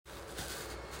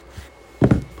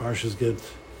Parshas get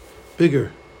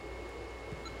bigger.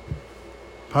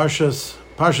 Parshas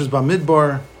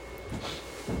Bamidbar,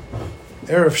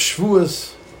 Erev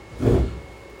Shavuos.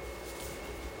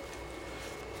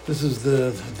 This is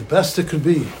the best it could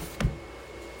be.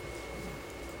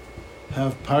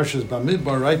 Have Parshas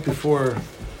Bamidbar right before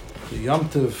the Yom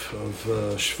Tov of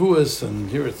Shavuos, and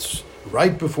here it's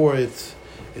right before it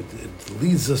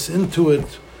leads us into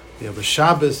it. We have a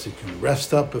Shabbos, you can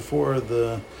rest up before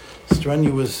the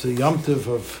strenuous Yom Tov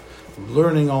of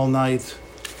learning all night,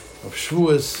 of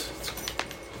Shavuos.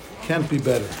 Can't be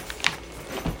better.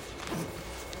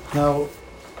 Now,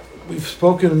 we've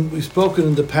spoken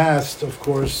in the past, of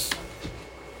course,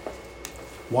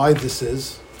 why this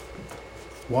is,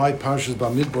 why Parshas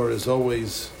Bamidbar is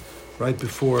always right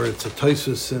before. It's a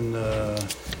Tosfos in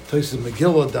Tosfos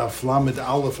Megillah, Daf Lamed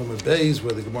Aleph Amud Beis,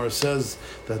 where the Gemara says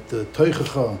that the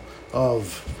Toichacha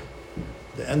of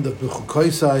the end of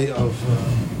B'chukoisai of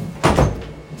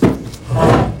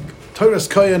Torah's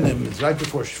Koyanim is right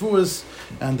before Shavuos,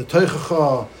 and the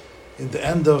Toichacha in the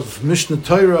end of Mishnah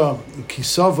Torah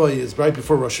Kisavai is right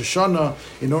before Rosh Hashanah,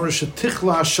 in order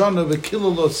Shetichla Hashanah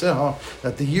V'Kilul Loseha,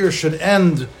 that the year should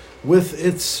end with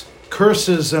its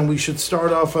curses and we should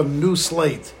start off on a new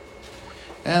slate.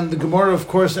 And the Gemara, of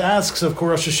course, asks, of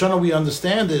course, Rosh Hashanah we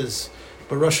understand is,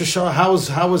 but Rosh Hashanah, how is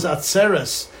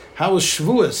Atzeres? How is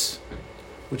Shavuos?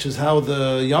 Which is how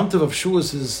the Yom Tov of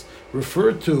Shavuos is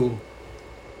referred to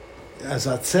as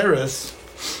Atzeres.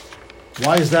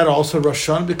 Why is that also Rosh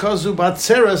Hashanah? Because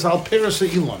Atzeres al Peres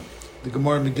Elon, the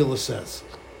Gemara Megillah says.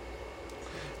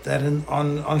 That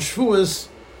on Shavuos,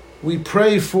 we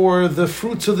pray for the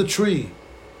fruits of the tree.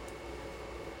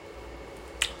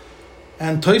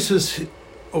 And Tosfos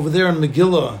over there in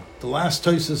Megillah, the last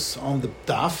Tosfos on the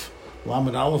Daf,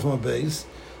 Lamed Aleph Amud Beis,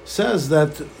 says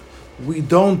that we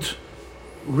don't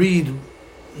read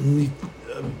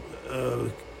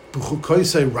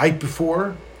B'chukoisai right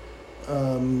before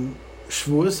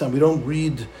Shavuos, and we don't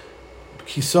read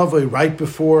Kisavai right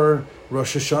before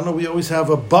Rosh Hashanah. We always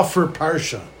have a buffer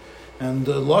parsha. And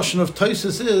the lashon of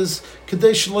Tosfos is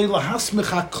Kedei shelo lahasmich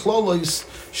haklolos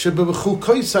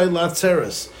sheb'chukoisai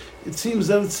latzeres. It seems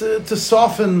that it's to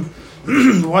soften.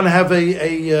 We want to have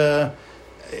a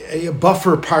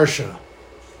buffer parsha.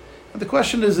 And the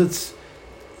question is,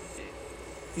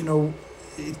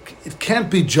 it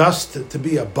can't be just to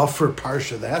be a buffer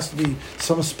parsha. There has to be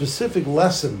some specific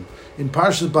lesson in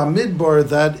Parshas Bamidbar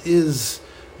that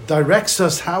directs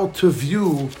us how to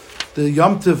view the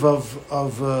Yom Tov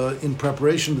of in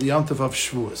preparation of the Yom Tov of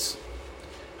Shavuos.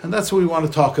 And that's what we want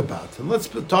to talk about. And let's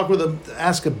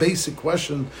ask a basic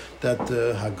question that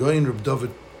Hagoyin Reb David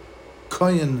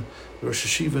Kohen, Rosh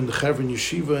Hashiva in the Chevron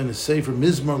Yeshiva, in his Sefer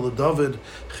Mizmor LeDavid,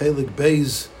 Chelik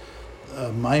Beis,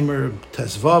 Maimer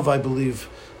Tesvav, I believe,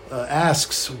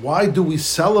 asks, why do we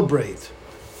celebrate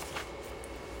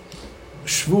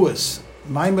Shavuos,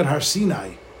 Maimer Har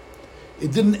Sinai?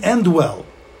 It didn't end well.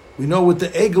 We know with the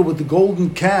Egel, with the golden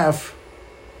calf,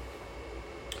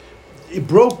 it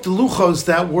broke the luchos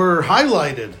that were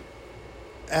highlighted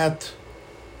at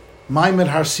Maimer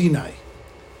Har Sinai.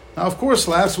 Now, of course,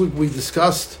 last week we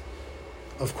discussed,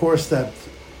 of course, that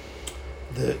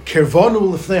the Kervonu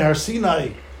Lefnei Har Sinai,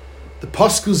 the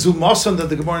Pasku Zumasan that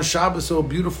the Gemara in Shabbos so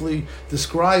beautifully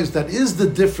describes, that is the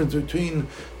difference between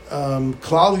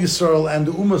Klal Yisrael and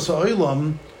the Umas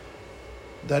Ha'olam,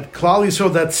 that Klal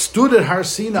Yisrael that stood at Har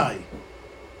Sinai,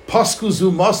 Pasku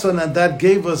Zumasan, and that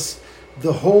gave us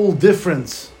the whole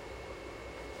difference.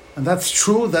 And that's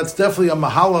true, that's definitely a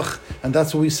mahalach, and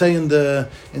that's what we say in the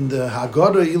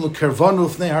Haggadah, Ilu Kervanu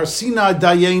Fnei Har Sinai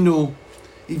Dayenu,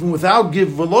 even without give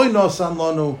V'loi Nosan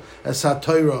Lanu as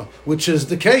HaTorah, which is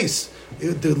the case.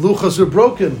 The luchas were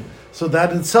broken, so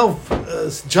that itself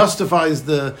justifies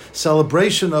the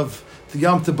celebration of the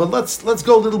Yom Tov. But let's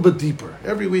go a little bit deeper.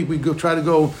 Every week we try to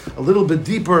go a little bit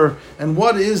deeper. And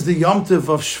what is the Yom Tov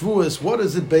of Shavuos? What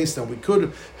is it based on? We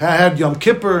could have had Yom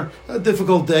Kippur, a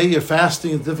difficult day. You're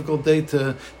fasting, a difficult day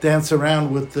to dance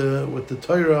around with the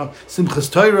Torah. Simchas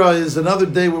Torah is another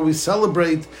day where we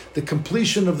celebrate the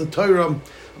completion of the Torah.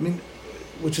 I mean,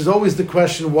 which is always the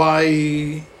question: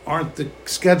 why aren't the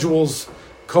schedules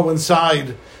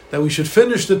coincide? That we should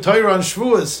finish the Torah on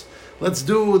Shavuos. Let's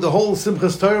do the whole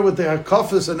Simchas Torah with the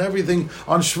Hakafos and everything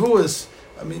on Shavuos.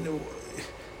 I mean,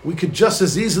 we could just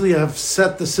as easily have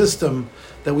set the system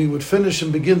that we would finish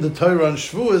and begin the Torah on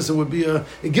Shavuos. It would be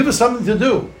it give us something to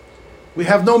do. We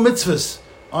have no mitzvahs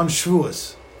on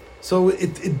Shavuos. So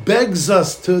it begs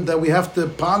us that we have to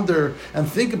ponder and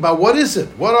think about what is it?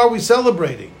 What are we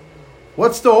celebrating?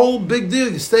 What's the whole big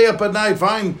deal? You stay up at night,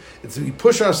 fine. We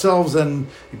push ourselves, and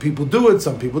people do it.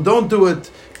 Some people don't do it.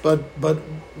 But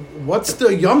what's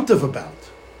the Yom Tov about?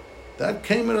 That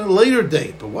came at a later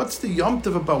date. But what's the Yom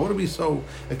Tov about? What are we so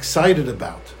excited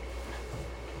about?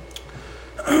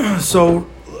 So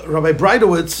Rabbi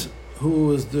Breidowitz,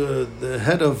 who is the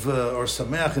head of Or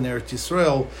Sameach in Eretz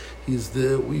Yisrael,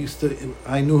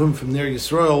 I knew him from Ner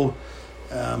Yisrael.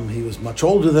 He was much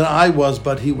older than I was,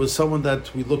 but he was someone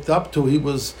that we looked up to. He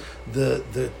was the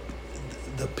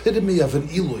epitome of an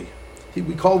Ilui.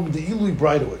 We called him the Ilui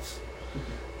Breidowitz.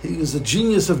 He was a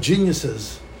genius of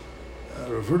geniuses.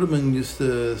 Rav Friedman used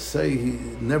to say he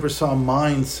never saw a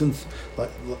mind since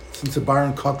a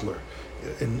Baron Kotler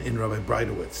in Rabbi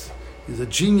Breidowitz. He's a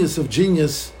genius of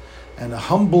genius and a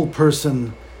humble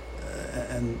person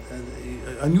and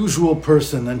unusual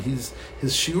person, and his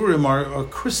shiurim are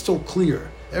crystal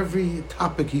clear. Every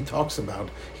topic he talks about,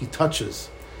 he touches,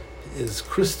 is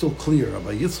crystal clear.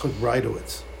 Rabbi Yitzchak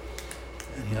Breidowitz,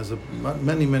 and he has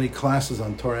many classes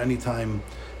on Torah. Anytime,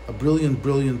 a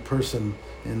brilliant person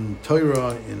in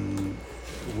Torah, in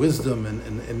wisdom, and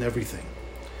in everything.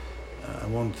 I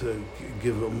won't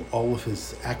give him all of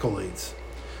his accolades,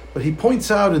 but he points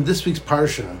out in this week's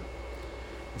parsha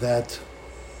that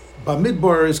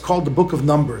Bamidbar is called the book of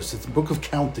numbers. It's a book of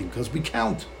counting, because we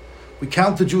count. We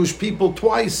count the Jewish people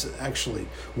twice, actually.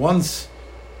 Once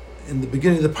in the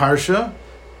beginning of the parsha,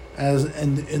 as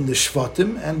in the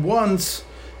Shvatim, and once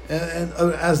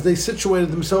as they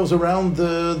situated themselves around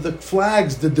the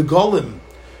flags, the Degolim,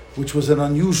 which was an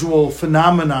unusual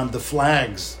phenomenon, the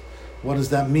flags. What does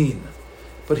that mean?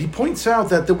 But he points out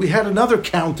that we had another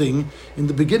counting in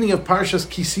the beginning of Parshas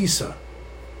Kisisa.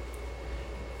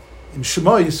 In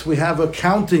Shemois, we have a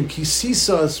counting,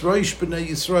 Kisisa es Roish B'nai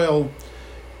Yisrael,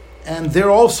 and there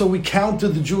also we counted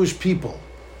the Jewish people.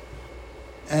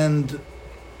 And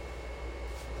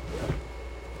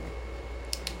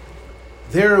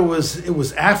there it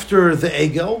was after the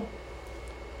Egel,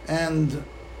 and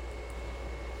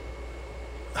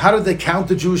how did they count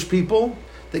the Jewish people?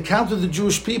 They counted the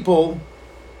Jewish people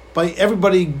by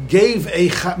everybody gave a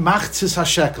machzis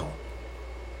hashekel.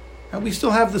 And we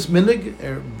still have this minig.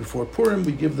 Before Purim,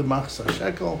 we give the machzis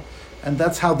hashekel, and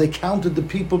that's how they counted the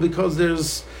people, because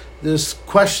there's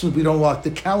questions we don't like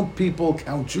to count people,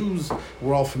 count Jews.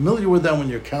 We're all familiar with them. When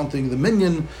you're counting the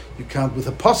minyan, you count with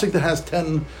a pasuk that has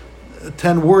 10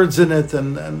 words in it,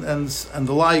 and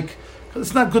the like.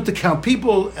 It's not good to count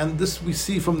people, and this we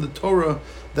see from the Torah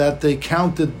that they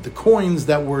counted the coins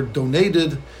that were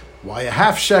donated. Why a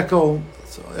half shekel?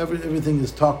 So everything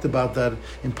is talked about that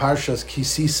in Parshas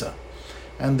Kisisa.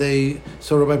 And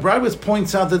so Rabbi Breidowitz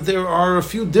points out that there are a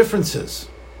few differences.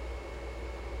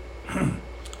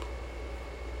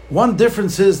 One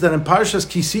difference is that in Parshas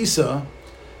Kisisa,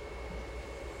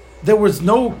 there was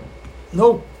no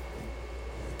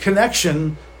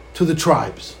connection to the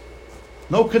tribes.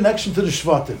 No connection to the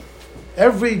Shvatim.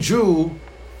 Every Jew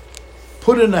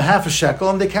put in a half a shekel,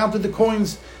 and they counted the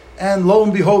coins, and lo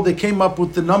and behold, they came up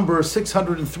with the number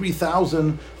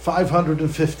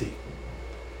 603,550.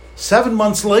 7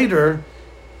 months later,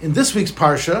 in this week's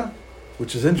Parsha,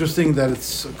 which is interesting that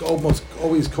it's almost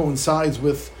always coincides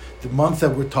with the month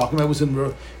that we're talking about. It was in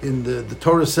the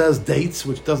Torah says dates,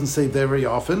 which doesn't say very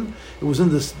often. It was in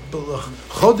this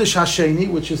Chodesh Hasheni,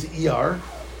 which is Iyar.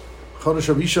 Chodesh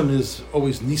Harishon is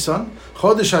always Nisan.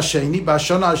 Chodesh Hasheni,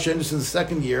 Bashana Hasheni is in the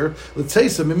second year. Let's say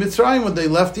some in Mitzrayim when they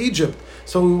left Egypt.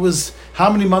 So it was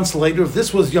how many months later? If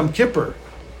this was Yom Kippur,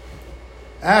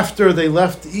 after they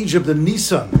left Egypt in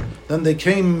Nisan, then they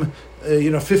came,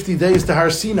 50 days to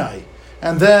Har Sinai,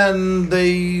 and then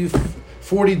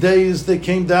 40 days they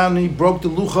came down. And he broke the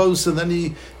luchos, and then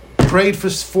he prayed for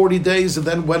 40 days, and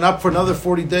then went up for another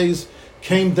 40 days.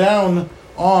 Came down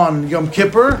on Yom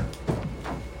Kippur.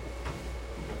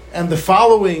 And the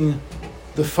following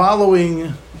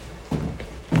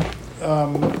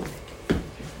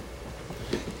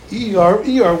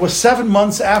Iyar was 7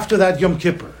 months after that Yom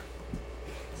Kippur,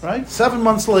 right? 7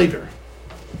 months later.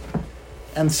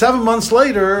 And 7 months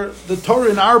later, the Torah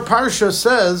in our Parsha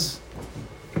says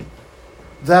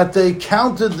that they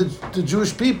counted the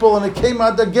Jewish people, and it came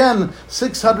out again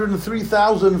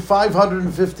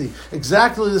 603,550,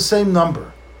 exactly the same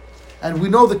number. And we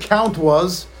know the count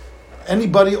was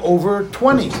anybody over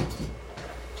 20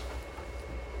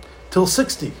 till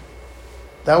 60.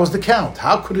 That was the count.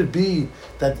 How could it be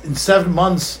that in 7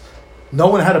 months no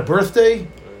one had a birthday?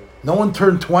 No one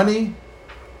turned 20?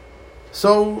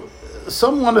 So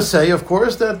some want to say, of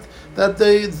course, that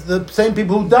the same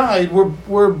people who died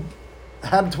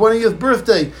had 20th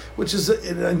birthday, which is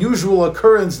an unusual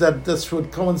occurrence that this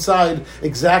would coincide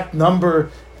exact number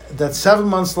that 7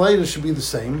 months later should be the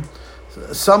same.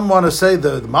 Some want to say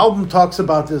the Malbim talks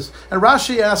about this, and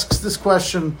Rashi asks this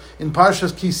question in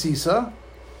Parshas Kisisa,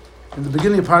 in the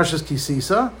beginning of Parshas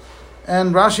Kisisa,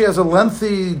 and Rashi has a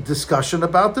lengthy discussion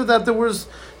about it. They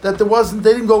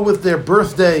didn't go with their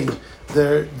birthday,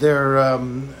 their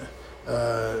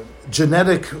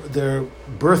genetic, their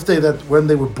birthday that when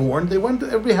they were born. There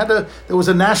was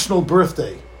a national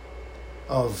birthday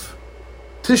of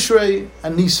Tishrei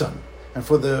and Nisan, and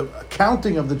for the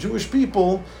accounting of the Jewish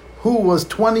people who was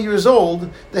 20 years old,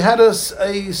 they had a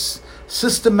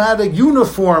systematic,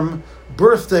 uniform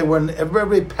birthday. When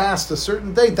everybody passed a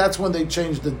certain date, that's when they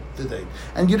changed the date.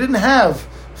 And you didn't have,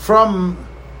 from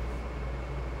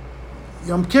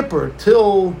Yom Kippur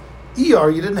till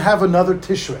Iyar, you didn't have another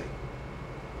Tishrei.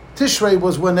 Tishrei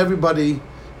was when everybody,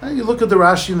 and you look at the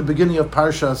Rashi in the beginning of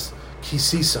Parshas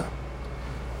Kisisa.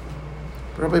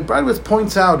 Rabbi Breitwitz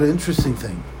points out an interesting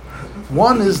thing.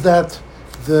 One is that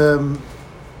the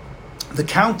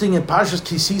counting in Parshas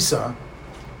Kisisa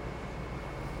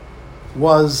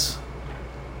was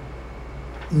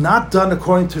not done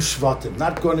according to Shvatim,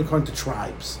 not going according to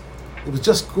tribes. It was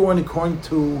just going according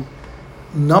to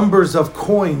numbers of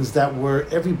coins that were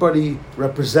everybody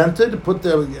represented, put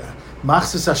the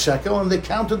machzis hashekel, and they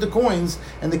counted the coins,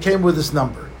 and they came with this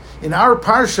number. In our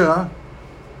Parsha,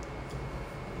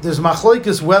 there's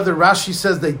machlokes whether Rashi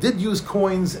says they did use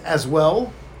coins as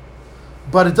well,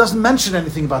 but it doesn't mention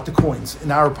anything about the coins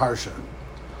in our Parsha.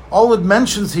 All it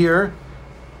mentions here,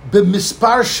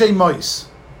 b'mispar shemois,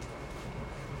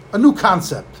 a new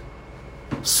concept.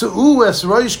 Su'u es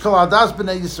roish kol adas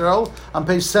b'nei Yisrael, on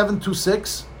page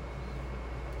 726.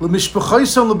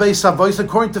 L'mishpachoisam l'beis avois,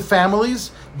 according to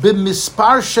families,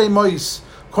 b'mispar shemois,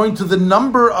 according to the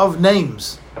number of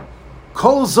names.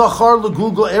 Kol zachar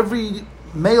l'gugel, every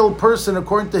male person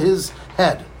according to his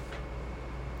head.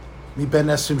 Mi ben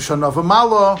esrim shana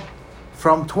v'malo,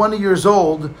 from 20 years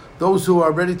old, those who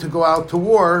are ready to go out to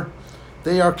war,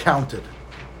 they are counted.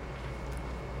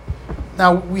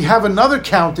 Now, we have another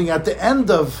counting at the end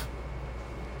of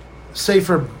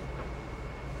Sefer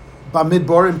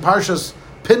Bamidbar in Parshas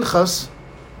Pinchas,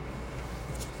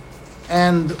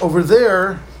 and over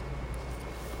there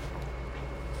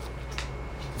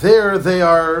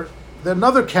they're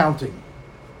another counting.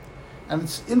 And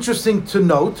it's interesting to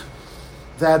note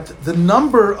that the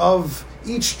number of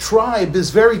each tribe is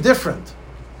very different.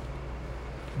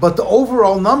 But the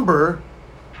overall number,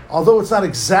 although it's not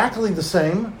exactly the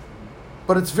same,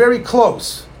 but it's very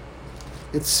close.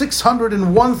 It's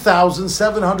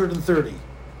 601,730.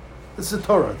 This is the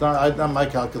Torah, not my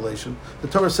calculation. The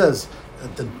Torah says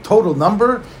the total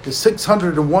number is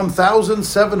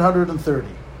 601,730,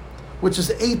 which is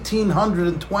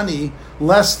 1,820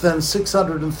 less than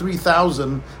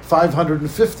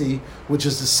 603,550, which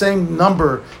is the same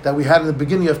number that we had in the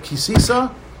beginning of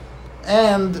Kisisa,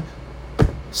 and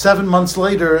 7 months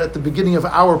later at the beginning of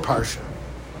our Parsha.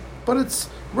 But it's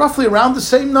roughly around the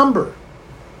same number,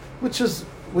 which is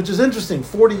interesting.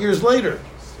 40 years later,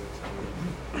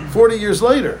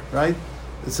 right?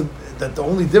 That the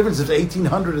only difference is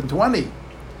 1,820.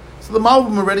 So the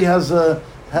Malbim already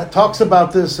talks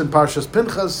about this in Parshas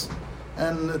Pinchas,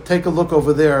 and take a look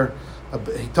over there.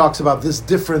 He talks about this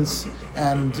difference,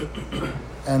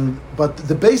 but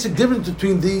the basic difference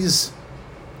between these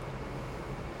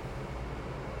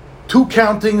two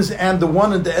countings and the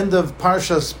one at the end of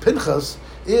Parshas Pinchas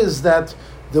is that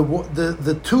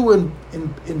the two in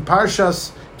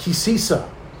Parshas Kisisa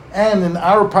and in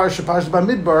our Parshas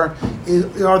Bamidbar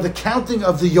are the counting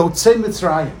of the Yotzei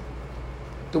Mitzrayim,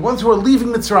 the ones who are leaving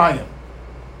Mitzrayim.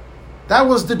 That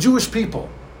was the Jewish people,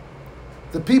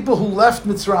 the people who left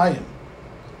Mitzrayim.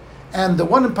 And the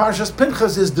one in Parshas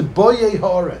Pinchas is the Boyei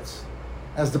Haaretz,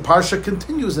 as the Parsha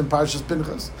continues in Parshas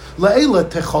Pinchas. La'ela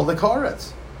techolek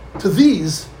haaretz. To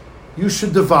these, you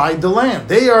should divide the land.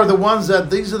 They are the ones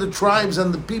these are the tribes,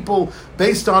 and the people,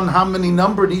 based on how many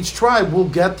numbered each tribe, will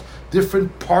get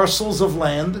different parcels of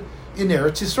land in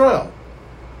Eretz Yisrael.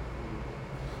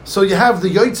 So you have the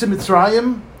Yotzei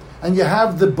Mitzrayim, and you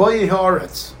have the Boyei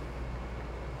Haaretz.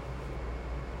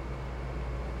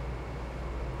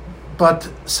 But,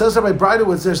 says Rabbi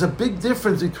Breitwitz, there's a big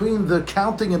difference between the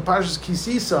counting in Parshas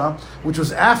Kisisa, which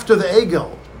was after the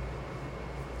Egel,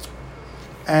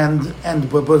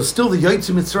 but still the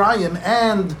Yotzei Mitzrayim,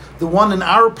 and the one in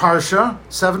our Parsha,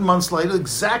 7 months later,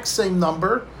 exact same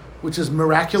number, which is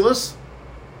miraculous,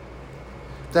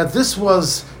 that this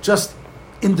was just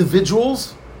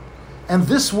individuals, and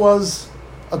this was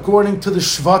according to the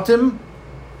Shvatim,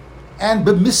 and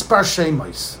b'mispar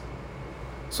shemois.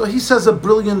 So he says a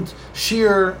brilliant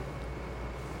sheer,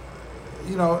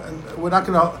 and we're not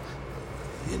going to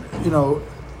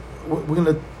we're going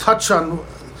to touch on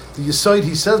the Yesod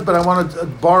he says, but I want to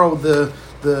borrow the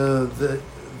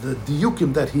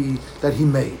diukim that he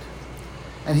made,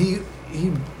 and he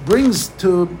brings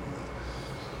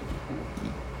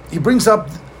up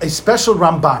a special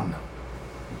Ramban.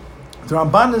 The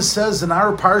Ramban says in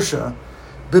our parsha,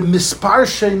 "B'mispar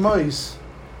shemois."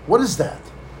 What is that?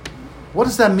 What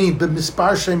does that mean?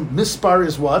 B'mispar shem. Mispar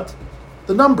is what?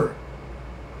 The number.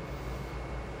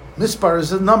 Mispar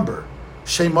is a number.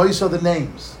 Shemois are the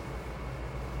names.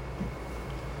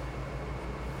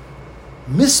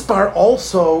 Mispar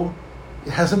also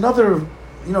has another.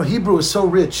 Hebrew is so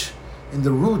rich in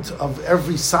the root of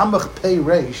every samach pei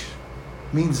reish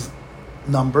means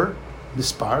number,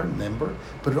 mispar, number,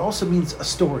 but it also means a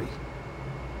story.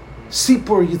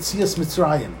 Sipur Yitzias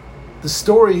Mitzrayim, the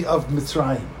story of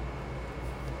Mitzrayim.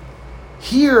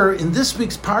 Here in this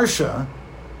week's parsha,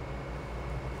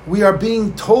 we are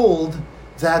being told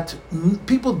that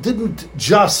people didn't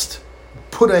just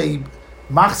put a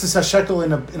machzis hashekel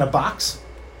in a box,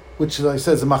 which, as I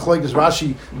said, the Machlokes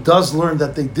Rashi does learn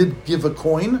that they did give a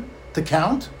coin to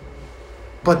count,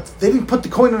 but they didn't put the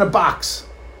coin in a box.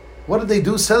 What did they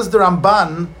do? Says the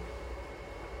Ramban,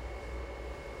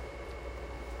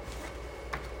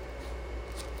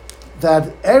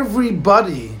 that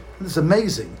everybody, this is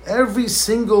amazing, every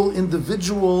single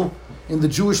individual in the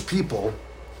Jewish people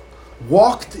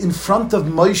walked in front of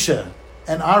Moshe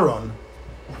and Aaron,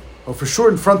 or for sure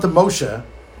in front of Moshe,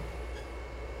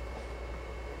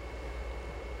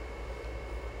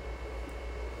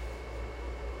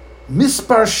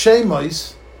 Mispar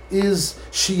Shemois is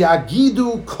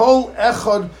Shiagidu Kol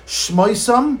Echad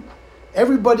Shmoisam.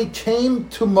 Everybody came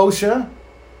to Moshe,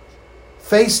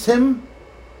 faced him,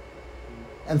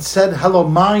 and said, "Hello,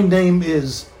 my name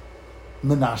is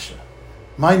Menashe.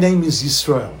 My name is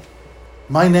Yisrael.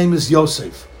 My name is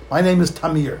Yosef. My name is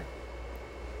Tamir.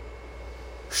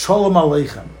 Shalom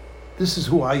Aleichem. This is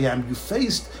who I am." You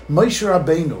faced Moshe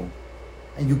Rabbeinu,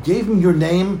 and you gave him your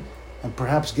name, and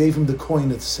perhaps gave him the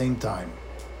coin at the same time.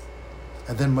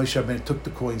 And then Moshe Rabbeinu took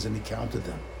the coins and he counted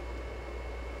them.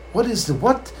 What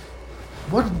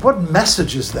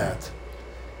message is that?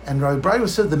 And Rabbi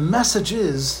said the message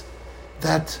is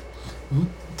that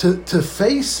to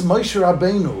face Moshe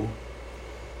Rabbeinu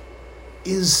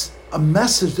is a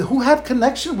message that who had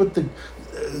connection with the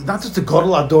not just the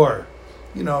Gadol Ador.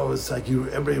 It's like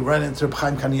everybody ran into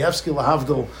Chaim Kanievsky,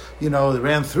 Lahavdil, they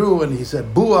ran through and he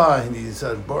said Bua and he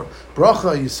said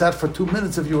Bracha, you sat for 2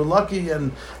 minutes if you were lucky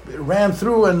and ran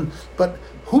through but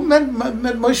who met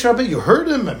Moshe Rabbeinu? You heard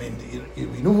him, you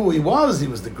knew who he was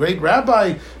the great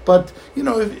rabbi, but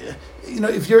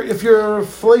if your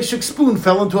fleishik spoon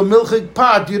fell into a milchig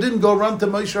pot, you didn't go run to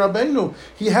Moshe Rabbeinu.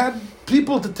 He had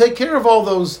people to take care of all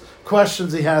those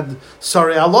questions. He had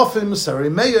Sari Alofim, Sari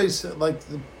Meyos, like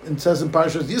it says in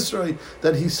Parshas Yisro,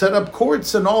 that he set up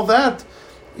courts and all that.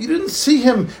 You didn't see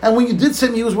him, and when you did see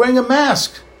him, he was wearing a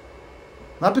mask.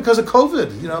 Not because of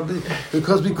COVID,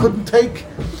 because we couldn't take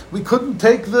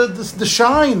the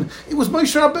shine. It was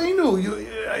Moshe Rabbeinu.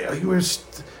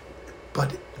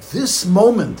 But this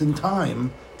moment in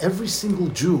time, every single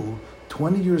Jew,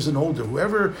 20 years and older,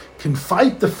 whoever can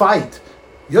fight the fight,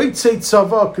 Yotzei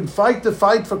Tzava, can fight the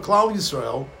fight for Klal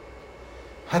Yisrael,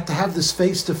 had to have this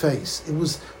face to face. It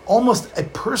was almost a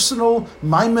personal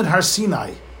Maimed Har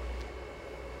Sinai.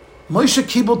 Moshe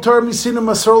Kibul Torah Misina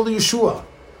Masor Yeshua.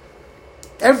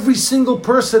 Every single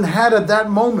person had at that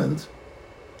moment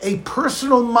a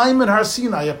personal Maimed Har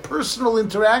Sinai, a personal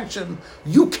interaction.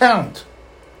 You count.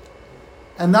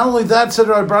 And not only that, said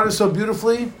our brother so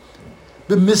beautifully,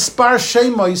 the Mispar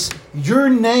Shemois, your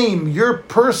name, your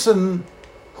person,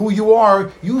 who you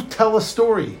are, you tell a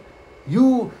story.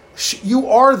 You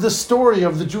are the story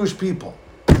of the Jewish people.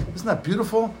 Isn't that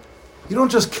beautiful? You don't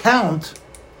just count,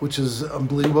 which is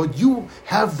unbelievable. You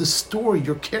have the story.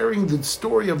 You're carrying the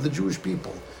story of the Jewish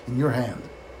people in your hand.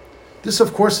 This,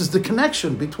 of course, is the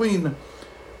connection between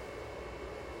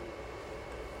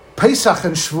Pesach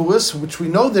and Shavuos, which we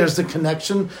know there's the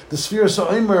connection. The Sfiras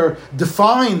HaOmer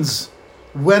defines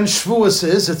when Shavuos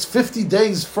is. It's 50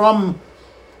 days from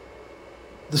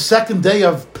the second day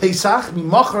of Pesach,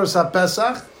 Mimachar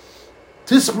HaPesach,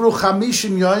 Tisbru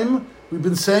Chamishim Yom. We've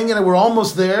been saying it, and we're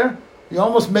almost there. We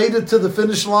almost made it to the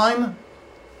finish line.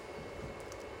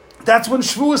 That's when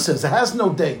Shavuos is. It has no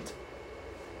date.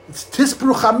 It's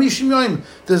Tisbru Chamishim Yom.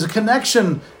 There's a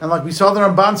connection, and like we saw the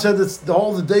Ramban said, it's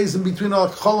all the days in between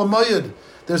Chol HaMoed.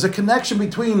 There's a connection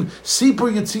between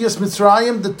Sipur Yitzias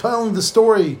Mitzrayim, telling the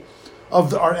story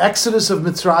of our exodus of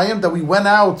Mitzrayim, that we went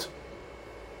out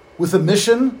with a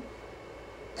mission,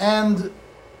 and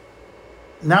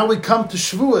now we come to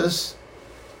Shavuos,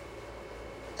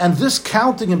 And this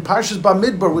counting in Parshas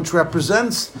Bamidbar, which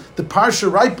represents the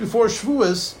Parsha right before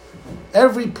Shavuos,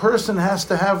 every person has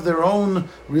to have their own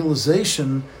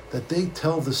realization that they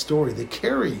tell the story. They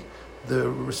carry the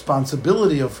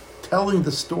responsibility of telling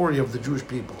the story of the Jewish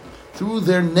people through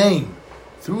their name,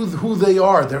 through who they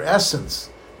are, their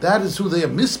essence. That is who they are.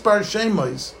 Mispar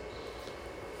Shemois.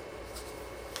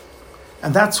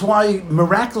 And that's why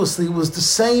miraculously it was the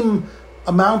same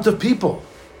amount of people.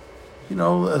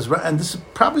 And this is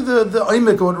probably the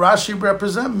oimik of what Rashi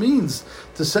means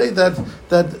to say that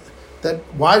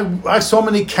why so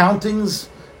many countings,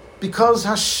 because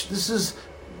this is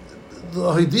the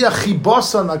idea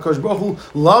chibosan. HaKadosh Baruch Hu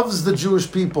loves the Jewish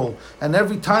people, and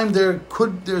every time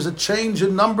there's a change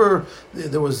in number.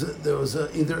 There was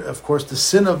either, of course, the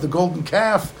sin of the golden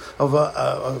calf of the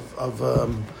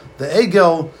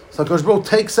egel. So HaKadosh Baruch Hu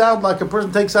takes out, like a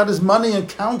person takes out his money and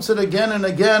counts it again and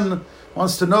again.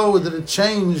 Wants to know, did it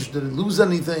change? Did it lose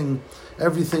anything?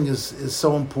 Everything is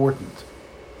so important.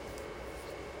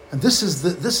 And this is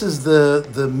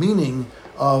the meaning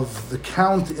of the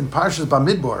count in Parshas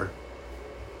Bamidbar.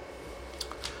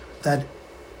 That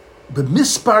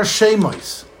b'mispar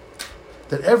shemois,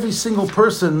 that every single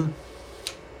person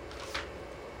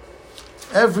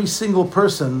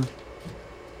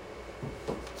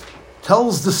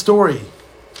tells the story.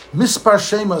 Mispar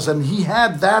shemois, and he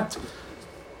had that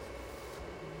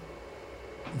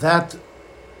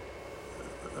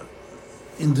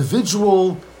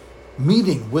individual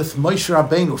meeting with Moshe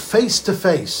Rabbeinu face to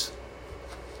face.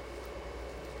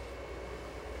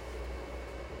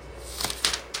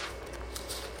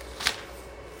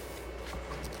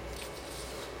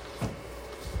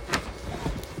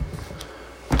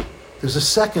 There's a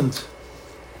second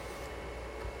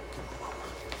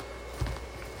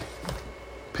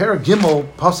Perek Gimel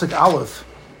Pasuk Aleph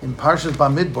in Parshas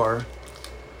Bamidbar.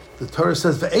 The Torah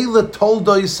says, "Ve'ela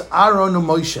toldois Aaron and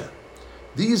Moshe."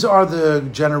 These are the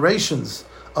generations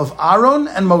of Aaron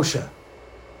and Moshe.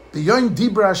 B'yoyim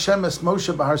dibra Hashem es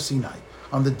Moshe b'Har Sinai.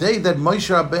 On the day that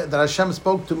Hashem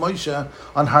spoke to Moshe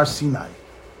on Har Sinai.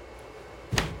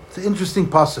 It's an interesting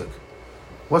pasuk.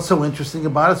 What's so interesting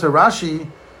about it? So Rashi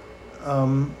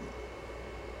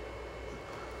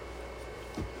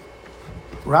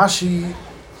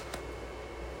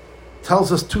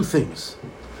tells us two things.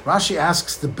 Rashi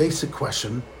asks the basic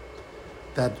question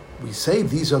that we say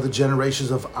these are the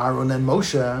generations of Aaron and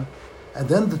Moshe, and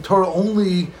then the Torah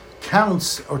only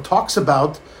counts or talks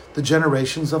about the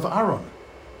generations of Aaron.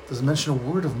 It doesn't mention a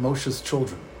word of Moshe's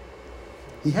children.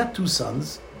 He had two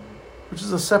sons, which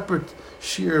is a separate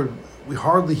sheer. We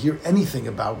hardly hear anything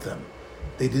about them.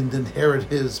 They didn't inherit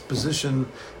his position.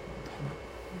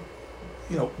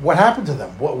 What happened to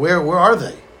them? Where are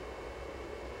they?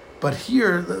 But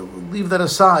here, leave that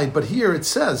aside, but here it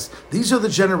says, these are the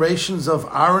generations of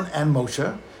Aaron and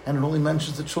Moshe, and it only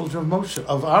mentions the children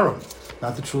of Aaron,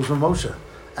 not the children of Moshe.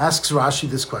 Asks Rashi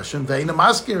this question, Ve'ina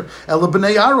maskir ela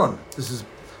b'nei Aaron. This is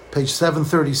page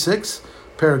 736,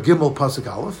 Perek Gimel Pasuk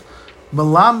Aleph.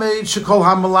 Melamed shekol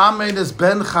ha-melamed es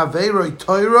ben chaveroi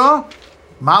Torah,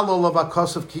 malo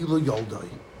lavakosav kilu yoldoi.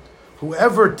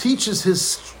 Whoever teaches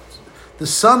the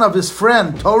son of his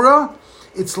friend Torah,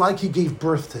 it's like he gave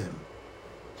birth to him.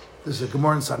 There's a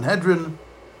Gemara in Sanhedrin.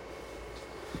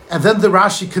 And then the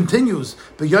Rashi continues,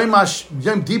 B'yom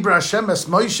dibra Hashem es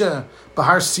Moshe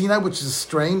b'Har Sinai, which is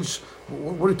strange.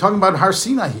 What are you talking about Har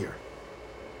Sinai here?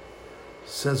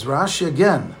 Says Rashi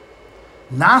again,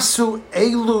 Nasu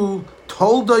elu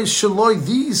toldoi shaloi,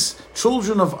 these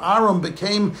children of Aaron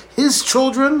became his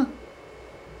children.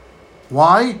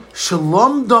 Why?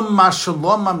 Shalom dam ma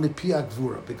shalom mipi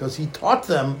agvura, because he taught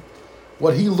them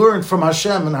what he learned from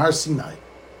Hashem and Har Sinai.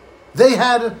 They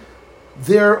had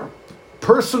their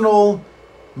personal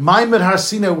Maimed Har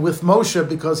Sinai with Moshe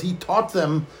because he taught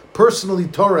them personally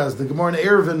Torah. As the Gemara in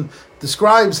Eruvin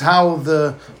describes how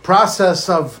the process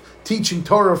of teaching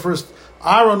Torah, first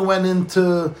Aaron went in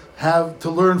to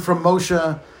learn from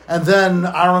Moshe, and then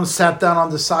Aaron sat down on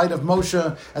the side of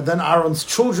Moshe, and then Aaron's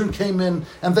children came in,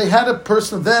 and they had a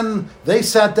person, then they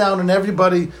sat down and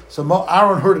everybody, so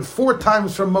Aaron heard it 4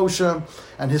 times from Moshe,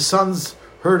 and his sons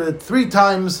heard it 3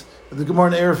 times, the Gemara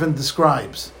in Eruvin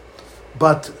describes.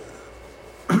 But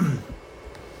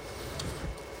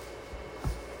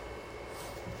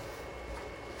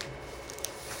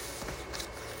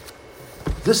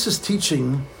this is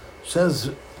teaching, says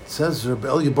Rabbi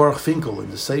Elya Baruch Finkel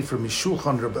in the Sefer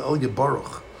Mishulchan Rabbi Elya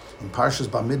Baruch in Parshas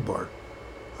Bamidbar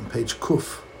on page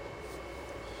Kuf.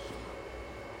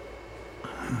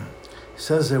 He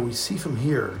says that we see from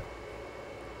here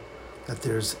that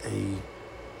there's a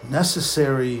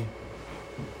necessary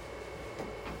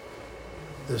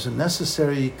there's a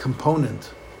necessary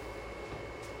component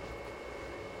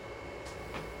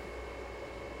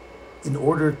in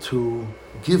order to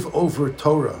give over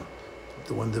Torah.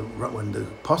 When the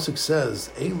pasuk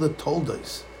says Eila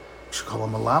Toldos, Shekol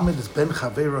Malamed is ben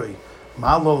Chaveroi,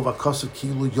 Malol v'Akosav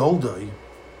Kilu Yoldoi,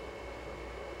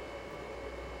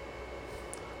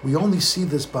 we only see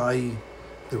this by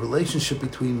the relationship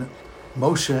between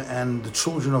Moshe and the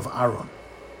children of Aaron.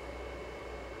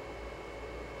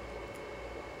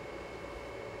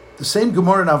 The same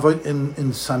Gemara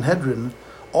in Sanhedrin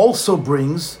also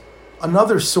brings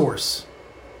another source.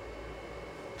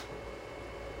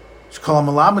 Shkol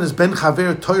Malamed is ben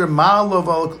Chaver Toyer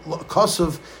Ma'alov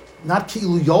Kosav, not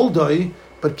Ki'ilu Yoldoi,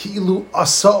 but Ki'ilu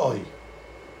Asoi.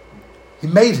 He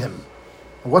made him.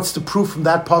 And what's the proof from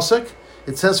that pasuk?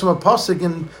 It says from a pasuk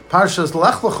in Parshas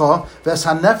Lech Lecha, Ves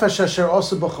HaNefesh Asher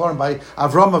Osa B'Chorn by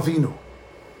Avram Avinu.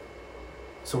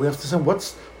 So we have to say,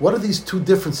 what are these two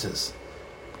differences?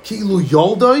 Ki'ilu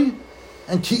Yoldoi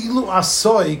and Ki'ilu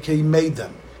Asoi, he made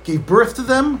them. Gave birth to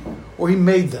them, or he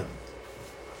made them.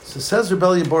 So says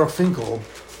Rabbi Baruch Finkel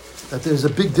that there's a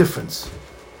big difference.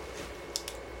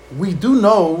 We do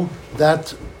know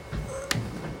that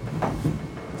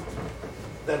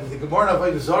the Gemara of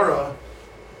Avodah Zarah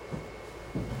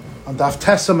on Daf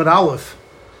Tesam and Aleph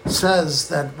says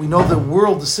that we know the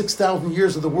world, the 6,000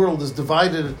 years of the world, is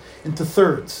divided into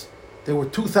thirds. There were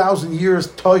 2,000 years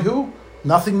Tohu,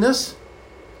 nothingness.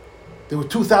 There were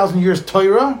 2,000 years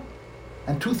Torah,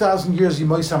 and 2,000 years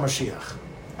Yemos HaMashiach.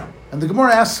 And the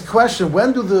Gemara asks the question,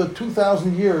 when do the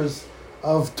 2,000 years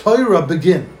of Torah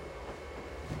begin?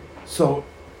 So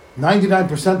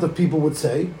 99% of people would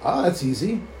say, that's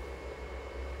easy.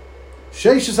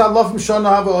 Sheishes alafim shana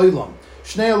hava oilam.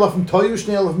 Shnei alafim toyu,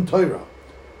 shnei alafim Torah.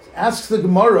 Asks the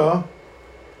Gemara,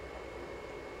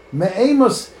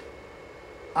 me'emas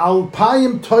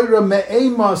alpayim Torah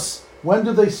me'emas, when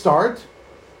do they start?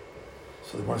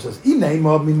 So the Gemara says,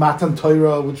 Ineima mi matan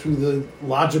Torah, which would be the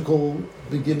logical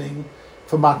beginning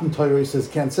for matan Torah. He says,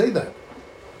 can't say that.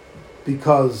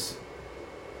 Because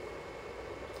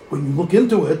when you look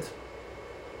into it,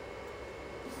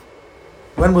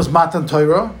 when was matan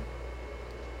Torah?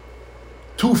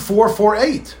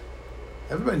 2448.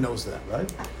 Everybody knows that,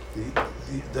 right?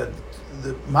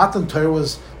 The matan Torah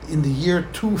was in the year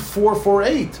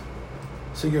 2448.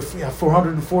 So you have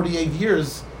 448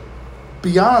 years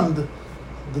beyond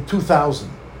the 2000.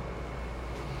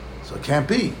 So it can't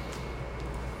be.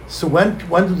 So when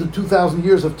did the 2,000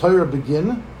 years of Torah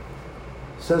begin?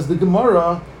 Says the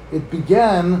Gemara, it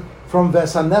began from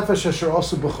Ves HaNefesh Asher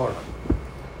Osu B'Chorn.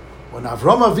 When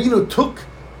Avram Avinu took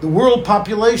the world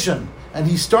population and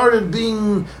he started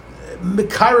being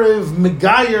Mekarev,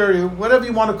 Megayer, whatever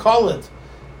you want to call it,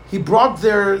 he brought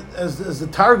their, as the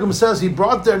Targum says, he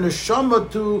brought their neshama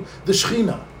to the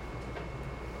Shechina.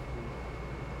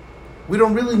 We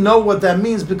don't really know what that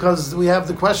means because we have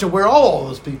the question, where are all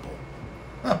those people?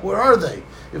 Where are they?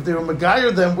 If they were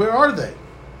Megayer, then where are they?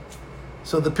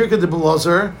 So the Pirkei de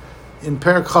Belazar in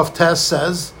Perek Chav Tes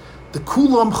says, the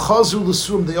Kulam Chazru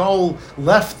L'Surim, they all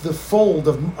left the fold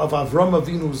of Avram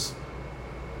Avinu's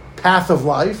path of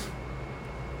life,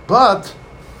 but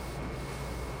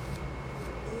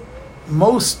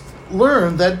most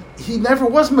learn that he never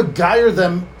was Megayer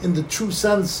them in the true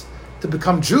sense to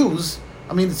become Jews.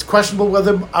 I mean, it's questionable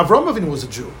whether Avram Avinu was a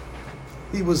Jew.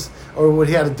 He was, or what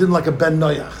he had, it didn't like a Ben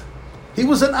Noach. He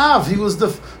was an Av, he was the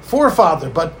forefather,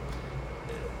 but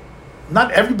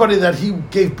not everybody that he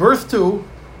gave birth to.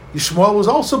 Yishmael was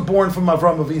also born from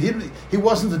Avram Avinu. He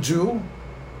wasn't a Jew.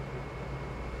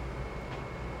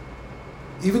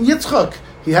 Even Yitzchak,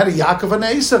 he had a Yaakov and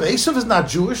Esav. Esav is not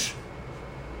Jewish.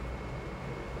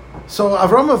 So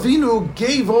Avram Avinu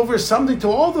gave over something to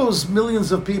all those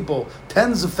millions of people,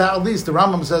 tens of thousands, at least the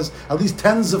Rambam says, at least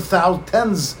tens of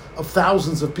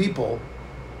thousands of people.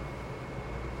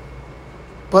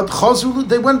 But Chazul,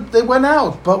 they went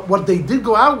out. But what they did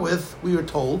go out with, we were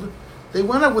told, they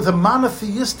went out with a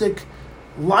monotheistic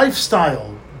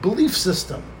lifestyle, belief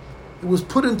system. It was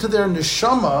put into their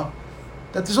neshama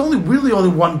that there's only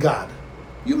one God.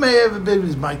 You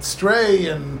might stray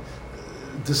and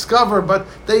discover, but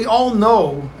they all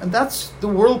know, and that's the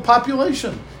world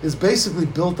population, is basically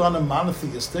built on a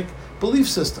monotheistic belief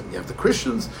system. You have the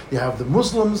Christians, you have the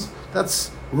Muslims,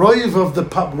 that's Roiv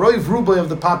Rubai of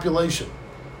the population,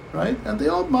 right? And they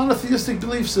all monotheistic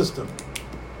belief system.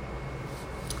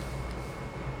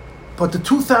 But the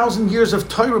 2,000 years of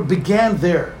Torah began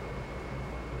there.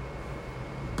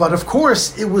 But of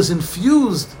course, it was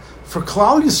infused for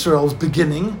Klal Yisrael's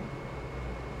beginning.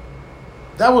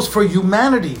 That was for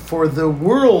humanity, for the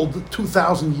world,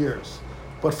 2,000 years.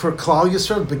 But for Klal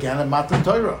Yisrael, it began at Matan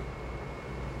Torah.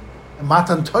 And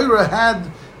Matan Torah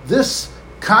had this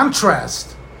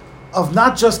contrast of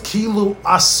not just Kilu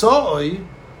Asoi,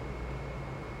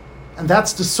 and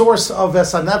that's the source of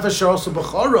Esanefesh also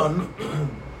B'choron,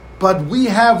 but we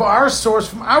have our source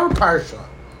from our parsha,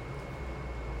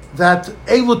 that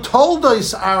Elu told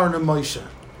us Aaron and Moshe,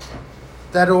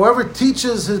 that whoever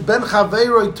teaches his Ben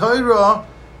Chaveroi Torah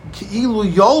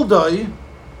Ki'ilu Yoldoi,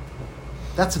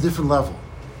 that's a different level.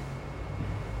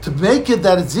 To make it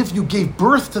that as if you gave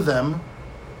birth to them,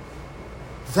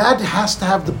 that has to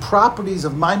have the properties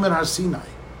of Maimon Har Sinai.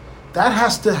 That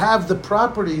has to have the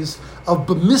properties of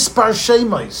B'mispar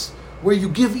Shemais, where you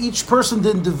give each person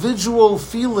the individual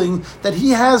feeling that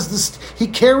he has this, he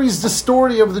carries the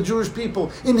story of the Jewish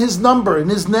people in his number, in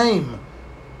his name,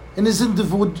 in his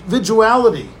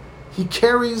individuality. He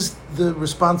carries the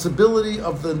responsibility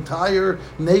of the entire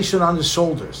nation on his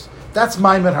shoulders. That's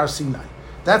Maimon Har Sinai.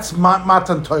 That's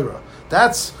Matan Torah.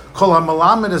 That's Kol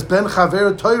HaMalamed as Ben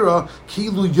Chaver Torah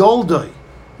Kilu Yoldoi,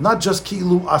 not just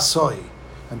Kilu Asoi.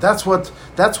 And that's what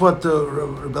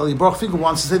Rabbi Baruch Finkel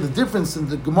wants to say. The difference in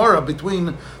the Gemara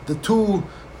between the two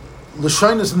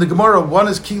Lashonos in the Gemara, one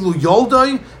is Kilu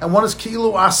Yoldoi and one is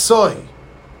Kilu Asoi.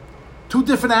 Two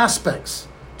different aspects.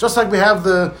 Just like we have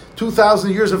the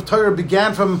 2,000 years of Torah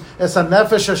began from Esa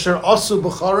Nefesh Asher Osu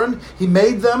B'choron. He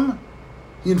made them.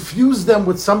 He infused them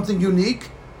with something unique.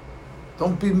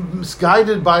 Don't be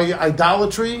misguided by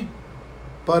idolatry.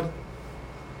 But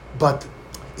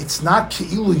it's not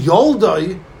Ki'ilu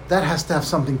Yoldoi. That has to have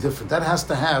something different. That has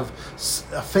to have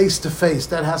a face-to-face.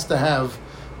 That has to have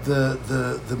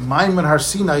the Maimon Har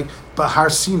Sinai,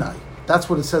 Bahar Sinai. That's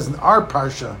what it says in our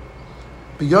Parsha.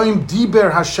 B'yoyim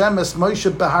Diber Hashem es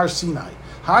Moshe Bahar Sinai.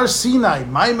 Har Sinai,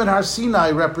 Maimon Har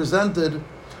Sinai represented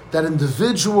that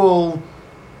individual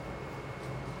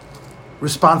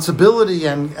responsibility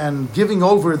and giving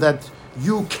over that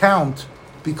you count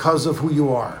because of who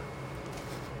you are.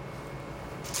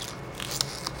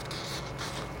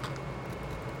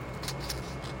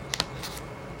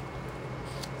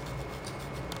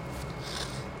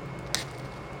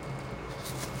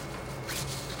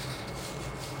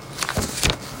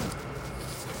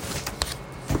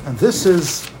 And this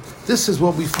is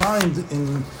what we find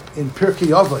in Pirkei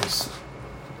Avos.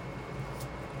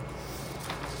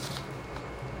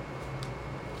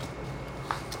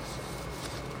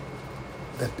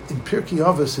 That in Pirkei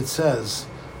Avos it says,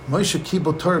 Moshe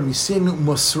kibel Torah misenu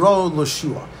mosro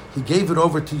l'Yeshua. He gave it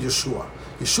over to Yeshua.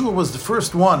 Yeshua was the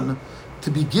first one to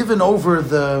be given over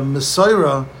the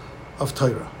Messiah of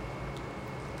Torah.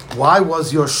 Why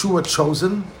was Yeshua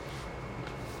chosen?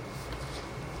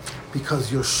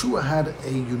 Because Yeshua had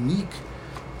a unique,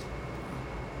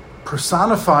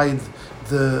 personified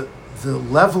the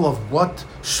level of what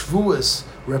Shavuot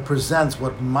represents,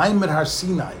 what Maimon Har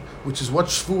Sinai, which is what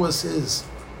Shavuot is.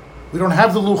 We don't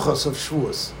have the luchos of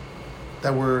Shavuot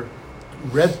that were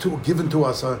given to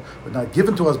us, not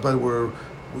given to us, but were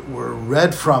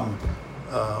read from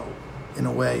in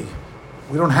a way.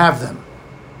 We don't have them.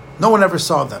 No one ever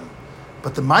saw them.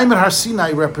 But the Maimon Har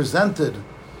Sinai represented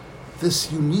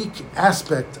this unique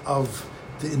aspect of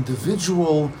the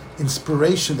individual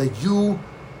inspiration that you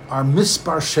are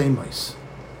mispar shemos.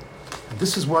 And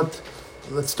this is what,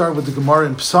 let's start with the Gemara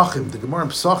in Pesachim. The Gemara in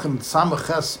Pesachim,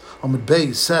 Samaches Amud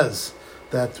Beis, says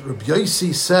that Rabbi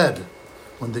Yossi said,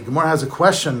 when the Gemara has a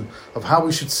question of how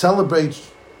we should celebrate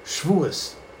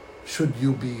Shavuos, should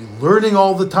you be learning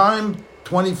all the time,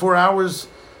 24 hours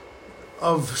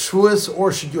of Shavuos,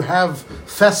 or should you have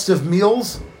festive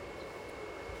meals?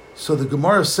 So the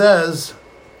Gemara says,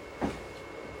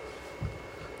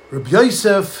 Rabbi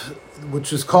Yosef,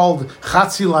 which is called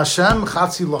Chatzi Lashem,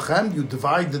 Chatzi Lachem, you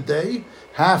divide the day,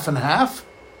 half and half.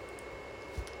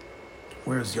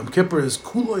 Whereas Yom Kippur is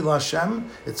Kuloi Lashem,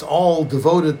 it's all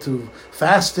devoted to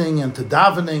fasting and to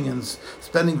davening and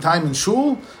spending time in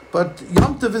shul. But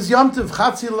Yom Tov is Yom Tov,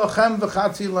 Chatzi Lachem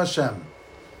v'Chatzi Lashem.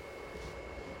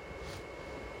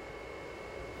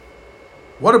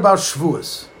 What about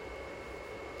Shavuos?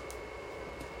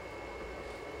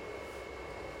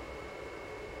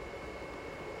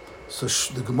 So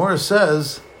the Gemara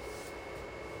says,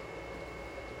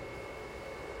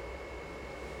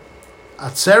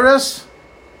 Atzeres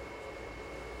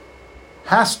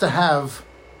has to have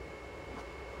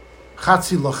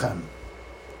Chatzi Lochem.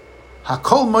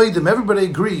 Hakol Moedim, everybody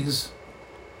agrees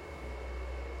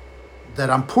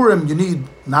that on Purim you need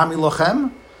Nami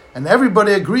Lochem, and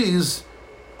everybody agrees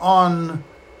on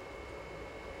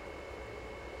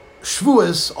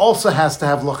Shavuos also has to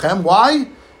have Lochem. Why?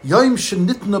 Yom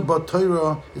Shenitna Ba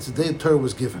Torah, it's the day Torah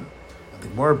was given. And the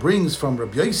Gemara brings from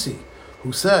Rabbi Yossi,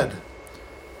 who said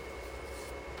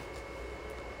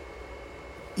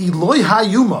Eloi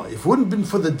Hayuma, if it wouldn't have been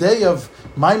for the day of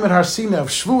Maimed Har Sinai, of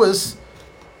Shavuos,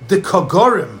 the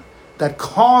Kogorim, that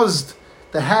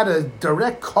had a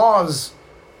direct cause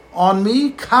on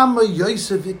me, Kama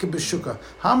Yosef Ikebeshuka.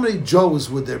 How many Joes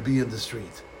would there be in the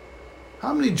street?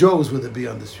 How many Joes would there be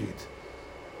on the street?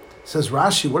 Says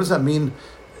Rashi, what does that mean?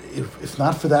 If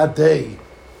not for that day,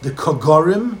 the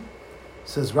Kogorim,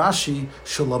 says Rashi,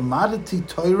 Shalamadati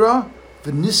Torah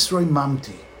v'nisroi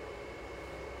mamti,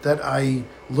 that I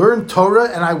learned Torah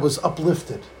and I was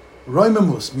uplifted.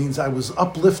 Roimamus means I was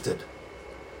uplifted.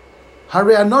 Hare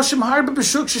anoshim harbe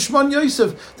b'shuk shishmon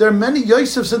Yosef. There are many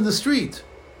Yosefs in the street.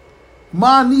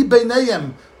 Ma'ani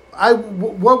beinayim.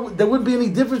 There wouldn't be any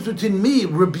difference between me,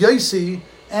 Rabbi Yossi,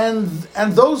 and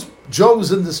those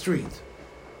Joes in the street.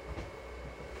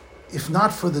 If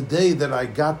not for the day that I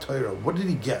got Torah, what did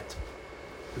he get?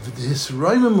 His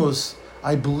Roimamus,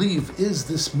 I believe, is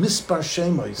this Mispar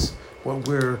Shemos, what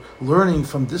we're learning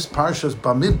from this Parshas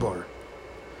Bamidbar,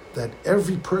 that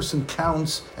every person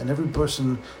counts and every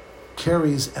person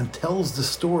carries and tells the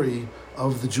story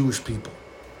of the Jewish people.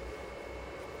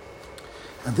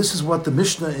 And this is what the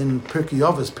Mishnah in Pirkei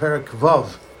Avos, Perek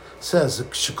Vav, says,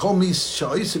 Shekol mis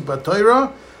sha'isik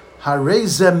b'Torah, harei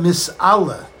ze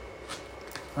mis'ala.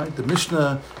 Right? The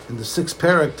Mishnah in the 6th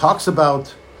Perek talks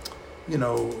about,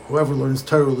 whoever learns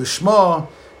Torah Lishma,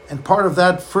 and part of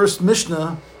that first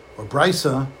Mishnah, or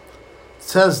Brisa,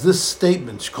 says this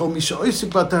statement, Shekol mis sha'isik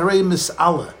b'Torah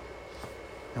mis'ala.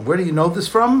 And where do you know this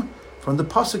from? From the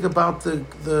pasuk about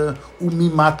the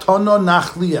umimatono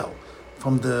nachliel,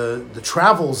 from the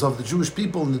travels of the Jewish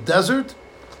people in the desert.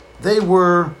 They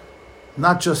were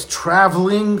not just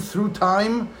traveling through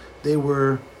time, they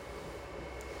were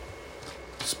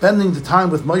spending the time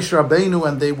with Moshe Rabbeinu,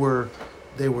 and they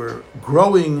were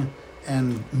growing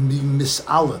and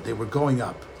mis'ala, they were going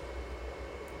up.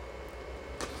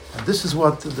 And this is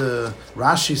what the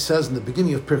Rashi says in the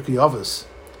beginning of Pirkei Avos,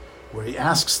 where he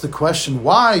asks the question,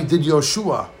 why did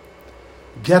Yoshua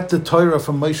get the Torah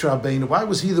from Moshe Rabbeinu? Why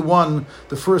was he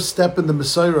the first step in the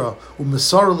Messiah,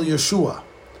 U'Mesar Yeshua?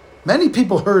 Many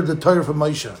people heard the Torah from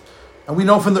Moshe. And we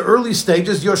know from the early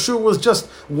stages, Yoshua was just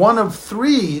one of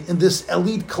 3 in this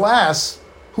elite class.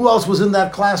 Who else was in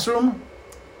that classroom?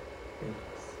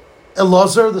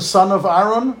 Elazar, the son of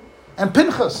Aaron, and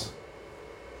Pinchas.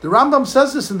 The Rambam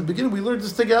says this in the beginning. We learned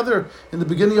this together in the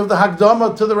beginning of the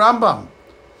Hagdama to the Rambam.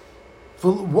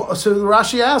 So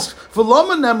Rashi asks,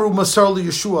 "V'loma nemru masar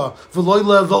Yeshua, v'loy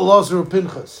le'Elazar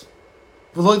Pinchas,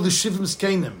 v'loy l'shivim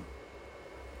skenim."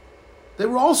 They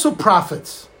were also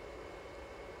prophets.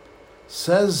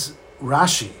 Says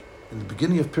Rashi in the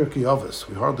beginning of Pirkei Avos.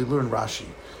 We hardly learn Rashi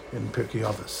in Pirkei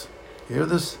Avos. You hear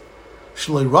this?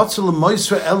 Shloi ratzel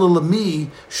l'moisra ela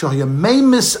l'mi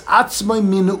shohayamemis atzmai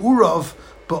min urav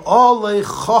ba'alei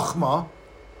chochma,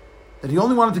 that he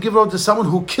only wanted to give it over to someone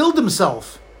who killed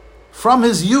himself from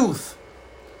his youth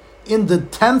in the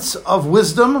tents of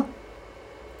wisdom.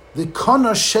 The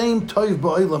kona shem toiv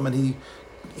ba'olam, and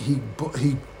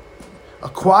he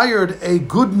acquired a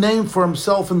good name for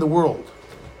himself in the world.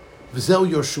 V'zeu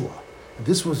Yoshua. And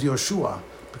this was Yoshua,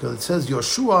 because it says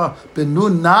Yoshua ben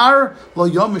nun nar lo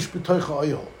yomish b'toich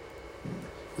ha'oil.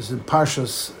 This is in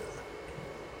Parshas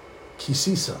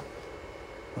Kisisa.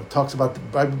 It talks about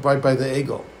by the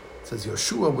Egel. It says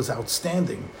Yoshua was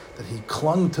outstanding, that he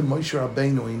clung to Moshe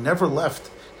Rabbeinu. He never left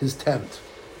his tent.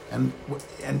 And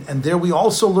there we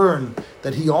also learn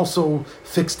that he also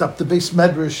fixed up the Beis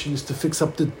Medrash. He used to fix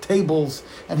up the tables,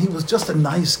 and he was just a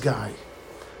nice guy.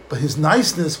 But his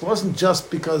niceness wasn't just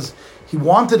because he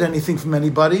wanted anything from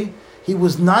anybody. He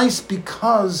was nice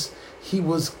because he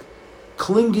was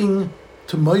clinging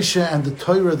to Moshe and the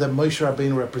Torah that Moshe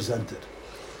Rabbeinu represented.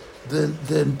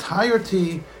 The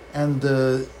entirety and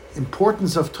the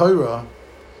importance of Torah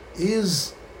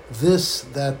is this,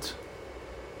 that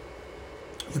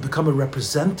you become a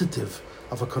representative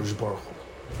of a HaKadosh Baruch Hu.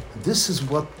 And this is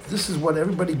what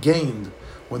everybody gained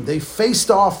when they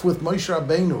faced off with Moshe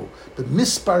Rabbeinu. The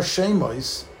Mispar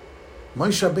Shemos,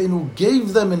 Moshe Rabbeinu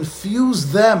gave them,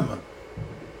 infused them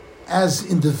as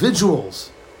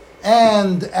individuals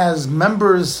and as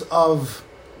members of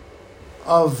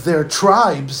their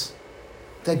tribes,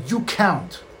 that you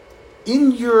count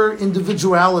in your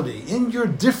individuality, in your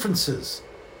differences,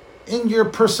 in your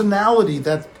personality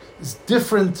that is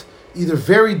different, either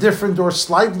very different or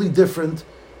slightly different.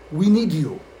 We need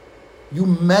you. You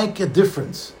make a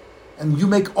difference. And you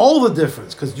make all the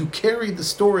difference because you carry the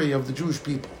story of the Jewish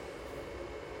people.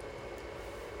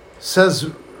 Says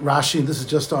Rashi, and this is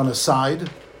just on a side,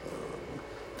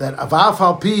 that Avaf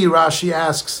al Pi, Rashi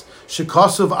asks,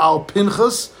 Shekosov al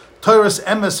Pinchas, Torah's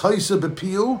emes hoisa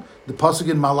bepiu, the pasuk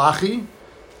in Malachi,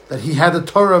 that he had the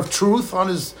Torah of truth on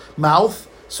his mouth.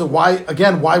 So why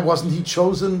wasn't he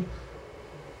chosen?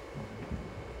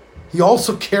 He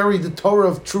also carried the Torah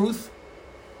of truth.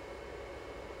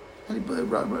 And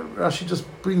Rashi just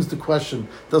brings the question,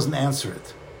 doesn't answer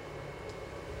it.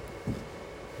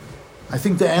 I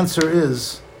think the answer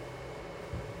is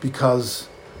because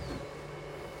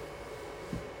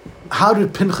how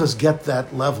did Pinchas get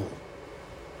that level?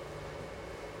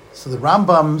 So the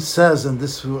Rambam says, and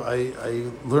this I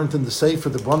learned in the Sefer,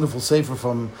 the wonderful Sefer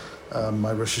from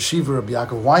my Rosh Hashiva, Rabbi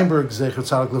Yaakov Weinberg, Zecher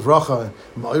Tzadik Livrocha,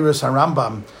 Ma'oros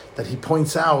HaRambam, that he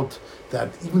points out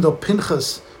that even though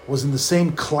Pinchas was in the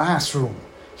same classroom,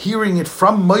 hearing it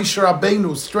from Moshe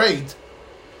Rabbeinu straight,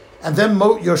 and then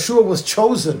Yeshua was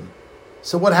chosen.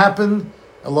 So what happened?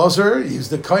 Elazar, he's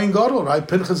the Kohen Gadol, right?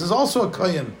 Pinchas is also a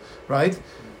Kohen, right?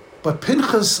 But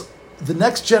Pinchas, the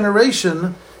next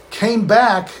generation, came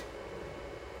back,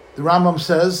 the Rambam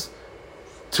says,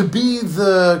 to be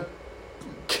the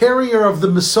carrier of the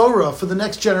Mesorah for the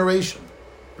next generation.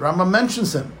 The Rambam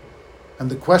mentions him. And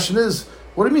the question is,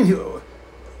 what do you mean?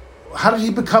 How did he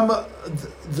become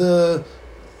the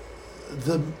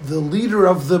leader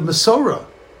of the Mesorah?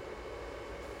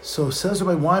 So says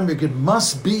Rabbi Weinberg, it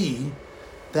must be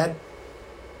that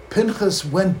Pinchas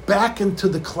went back into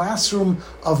the classroom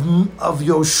of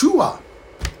Yoshua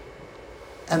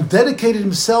and dedicated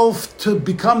himself to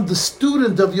become the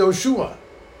student of Yoshua.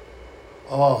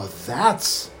 Oh,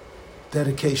 that's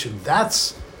dedication.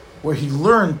 That's where he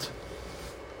learned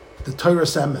the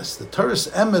Torah's emes. The Torah's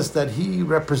emes that he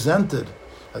represented,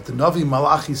 that the Navi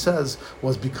Malachi says,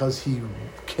 was because he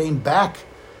came back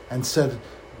and said,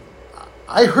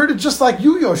 I heard it just like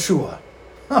you, Yoshua.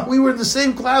 We were in the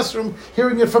same classroom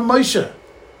hearing it from Moshe.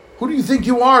 Who do you think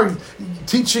you are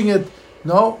teaching it?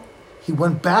 No, he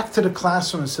went back to the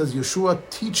classroom and says, Yoshua,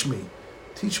 teach me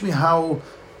how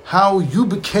you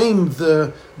became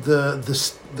that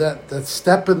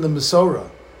step in the Mesorah.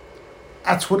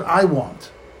 That's what I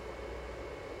want.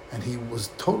 And he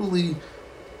was totally,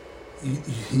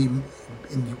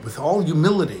 with all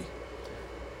humility.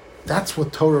 That's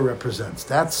what Torah represents.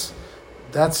 That's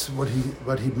what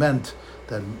he meant.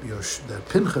 That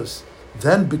Pinchas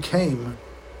then became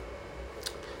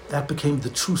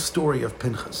the true story of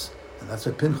Pinchas, and that's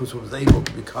why Pinchas was able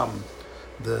to become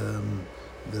the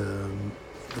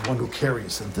one who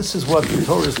carries. And this is what the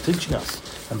Torah is teaching us,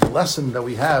 and the lesson that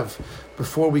we have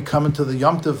before we come into the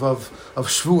Yom Tov of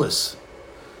Shavuos.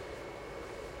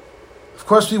 Of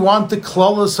course, we want the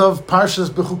klolos of Parshas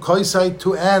Bechukoisai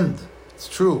to end. It's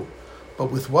true,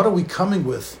 but with what are we coming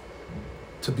with?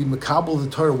 To be Makabel the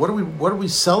Torah, what are we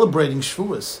celebrating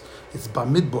Shavuos? It's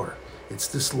Bamidbar. It's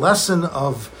this lesson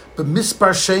of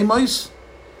B'mispar Shemois,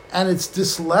 and it's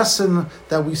this lesson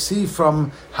that we see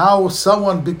from how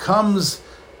someone becomes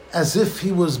as if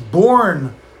he was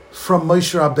born from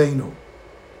Moshe Rabbeinu.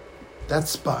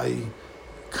 That's by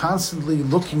constantly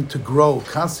looking to grow,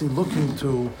 constantly looking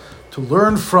to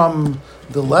learn from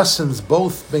the lessons,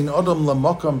 both Bein Adam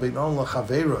Lamokam, Bein Adam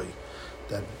Lachaveroi,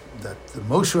 that the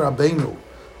Moshe Rabbeinu,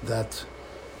 that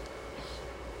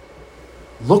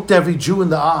looked every Jew in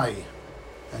the eye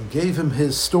and gave him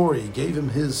his story, gave him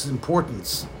his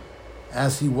importance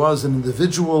as he was an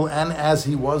individual and as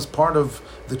he was part of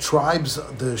the tribes,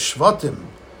 the Shvatim,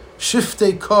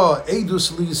 Shiftei Ka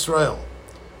Edus Li Yisrael,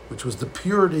 which was the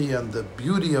purity and the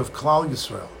beauty of Klal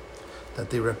Yisrael,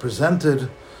 that they represented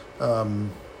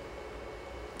everything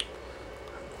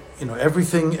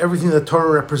that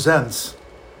Torah represents.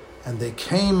 And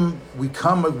we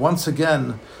come once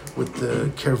again with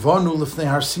the Kervonu Lifnei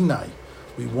Har Sinai.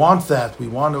 We want that. We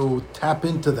want to tap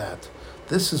into that.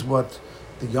 This is what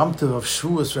the Yom Tov of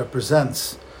Shavuos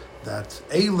represents. That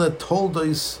Eile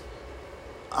Toldos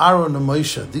Aaron and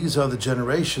Moshe. These are the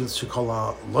generations.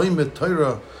 Shekol Loimet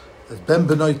Torah, Ben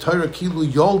Benoi Torah Kilu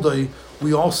Yoldoi.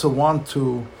 We also want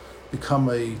to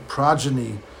become a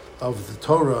progeny of the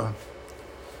Torah,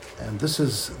 and this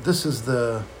is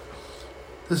the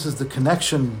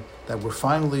connection that we're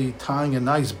finally tying a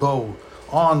nice bow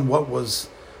on what was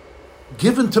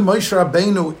given to Moshe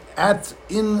Rabbeinu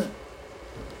in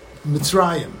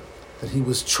Mitzrayim, that he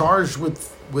was charged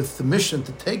with the mission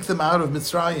to take them out of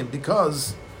Mitzrayim,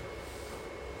 because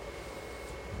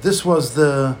this was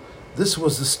the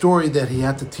story that he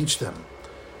had to teach them.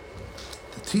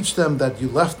 To teach them that you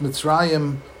left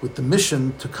Mitzrayim with the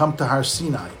mission to come to Har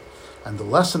Sinai. And the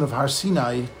lesson of Har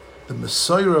Sinai, the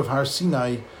Messiah of Har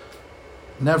Sinai,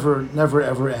 never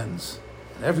ever ends.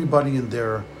 And everybody in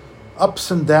their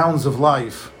ups and downs of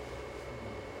life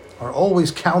are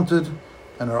always counted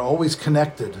and are always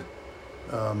connected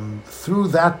through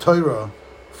that Torah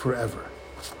forever.